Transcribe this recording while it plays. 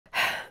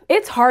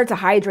It's hard to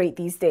hydrate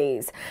these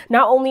days.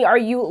 Not only are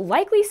you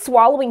likely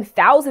swallowing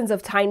thousands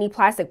of tiny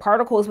plastic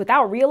particles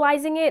without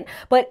realizing it,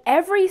 but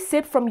every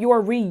sip from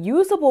your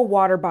reusable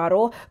water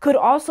bottle could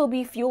also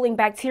be fueling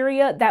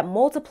bacteria that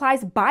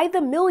multiplies by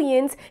the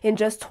millions in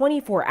just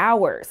 24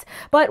 hours.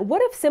 But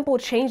what if simple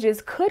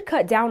changes could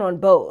cut down on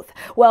both?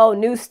 Well,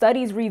 new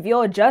studies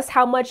reveal just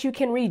how much you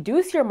can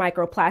reduce your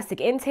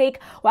microplastic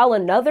intake, while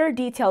another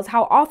details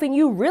how often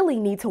you really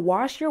need to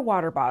wash your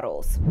water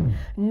bottles.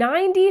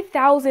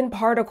 90,000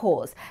 particles.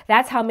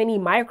 That's how many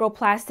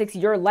microplastics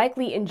you're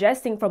likely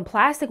ingesting from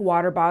plastic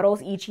water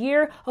bottles each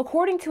year,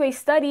 according to a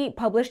study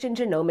published in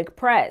Genomic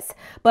Press.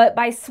 But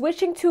by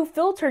switching to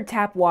filtered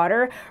tap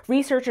water,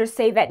 researchers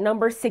say that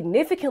number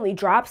significantly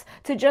drops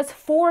to just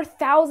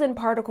 4,000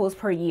 particles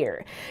per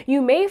year.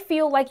 You may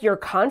feel like you're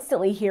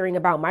constantly hearing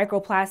about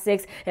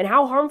microplastics and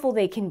how harmful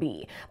they can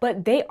be,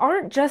 but they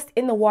aren't just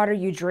in the water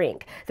you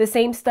drink. The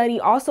same study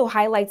also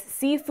highlights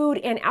seafood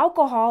and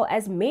alcohol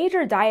as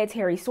major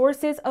dietary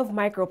sources of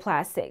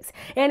microplastics.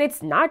 And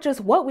it's not just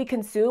what we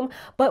consume,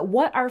 but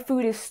what our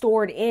food is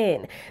stored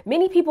in.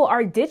 Many people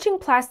are ditching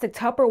plastic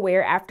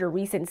Tupperware after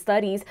recent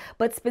studies,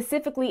 but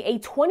specifically a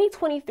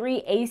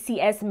 2023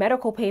 ACS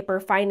medical paper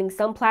finding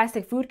some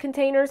plastic food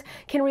containers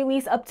can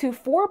release up to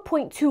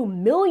 4.2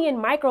 million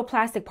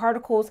microplastic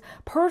particles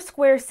per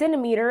square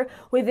centimeter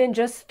within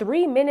just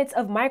 3 minutes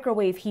of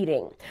microwave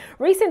heating.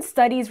 Recent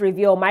studies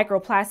reveal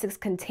microplastics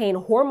contain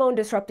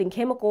hormone-disrupting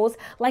chemicals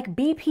like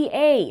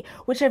BPA,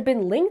 which have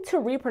been linked to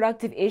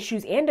reproductive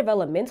issues and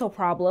developmental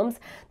problems.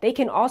 They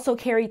can also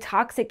carry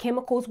toxic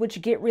chemicals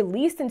which get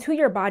released into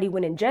your body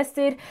when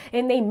ingested,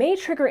 and they may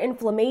trigger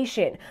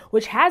inflammation,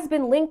 which has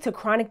been linked to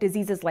chronic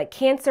diseases like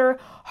cancer,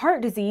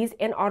 heart disease,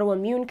 and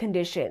autoimmune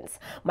conditions.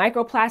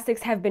 Microplastics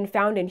have been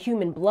found in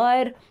human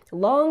blood,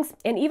 lungs,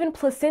 and even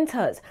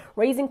placentas,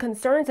 raising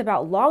concerns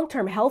about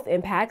long-term health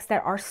impacts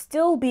that are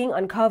still being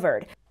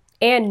uncovered.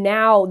 And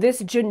now,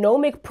 this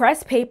Genomic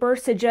Press paper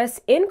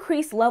suggests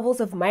increased levels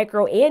of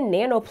micro and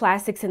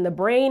nanoplastics in the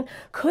brain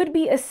could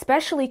be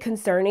especially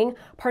concerning,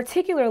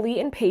 particularly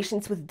in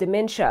patients with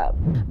dementia.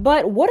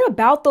 But what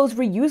about those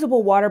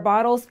reusable water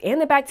bottles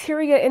and the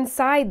bacteria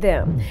inside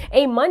them?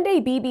 A Monday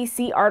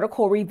BBC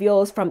article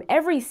reveals from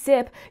every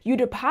sip, you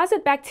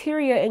deposit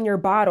bacteria in your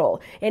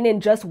bottle, and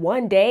in just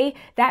one day,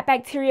 that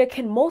bacteria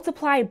can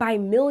multiply by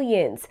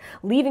millions.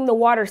 Leaving the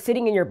water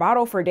sitting in your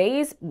bottle for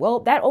days, well,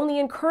 that only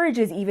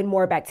encourages even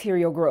more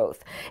bacterial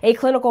growth. A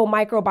clinical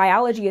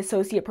microbiology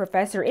associate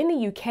professor in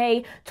the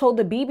UK told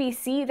the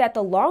BBC that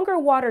the longer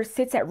water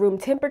sits at room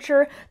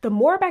temperature, the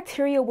more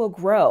bacteria will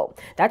grow.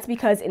 That's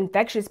because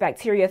infectious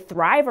bacteria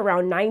thrive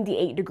around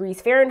 98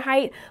 degrees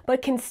Fahrenheit,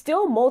 but can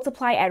still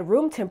multiply at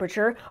room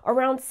temperature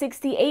around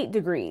 68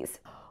 degrees.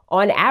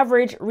 On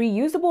average,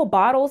 reusable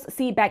bottles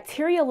see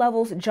bacteria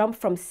levels jump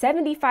from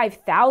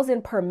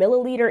 75,000 per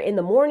milliliter in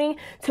the morning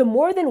to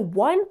more than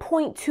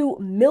 1.2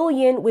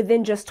 million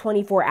within just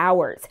 24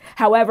 hours.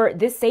 However,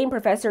 this same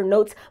professor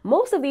notes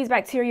most of these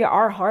bacteria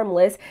are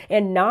harmless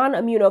and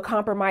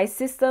non-immunocompromised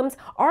systems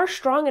are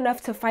strong enough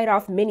to fight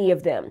off many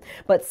of them.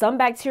 But some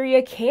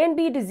bacteria can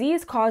be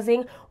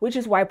disease-causing, which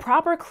is why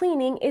proper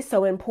cleaning is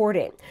so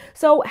important.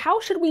 So how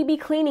should we be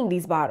cleaning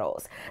these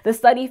bottles? The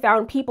study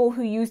found people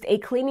who used a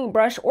cleaning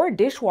brush or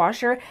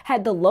dishwasher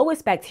had the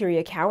lowest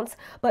bacteria counts,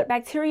 but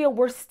bacteria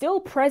were still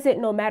present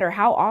no matter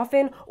how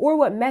often or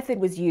what method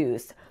was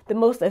used. The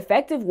most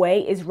effective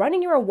way is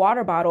running your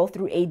water bottle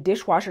through a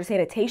dishwasher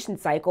sanitation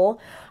cycle.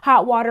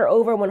 Hot water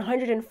over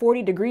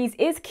 140 degrees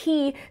is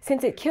key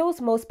since it kills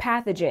most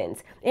pathogens.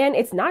 And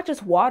it's not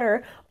just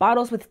water.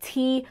 Bottles with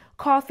tea,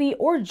 coffee,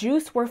 or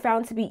juice were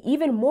found to be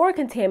even more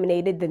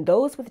contaminated than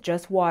those with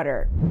just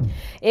water.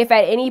 If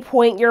at any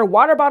point your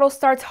water bottle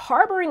starts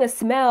harboring a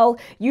smell,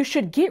 you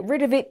should get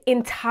rid of it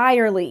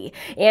entirely.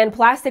 And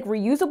plastic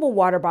reusable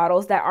water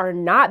bottles that are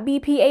not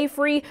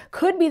BPA-free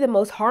could be the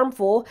most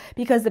harmful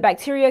because the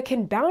bacteria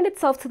can bound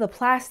itself to the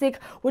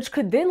plastic, which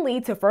could then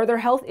lead to further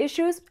health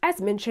issues, as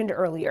mentioned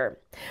earlier.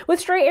 With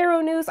Straight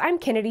Arrow News, I'm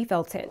Kennedy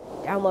Felton.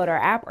 Download our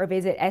app or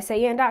visit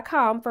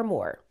san.com for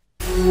more.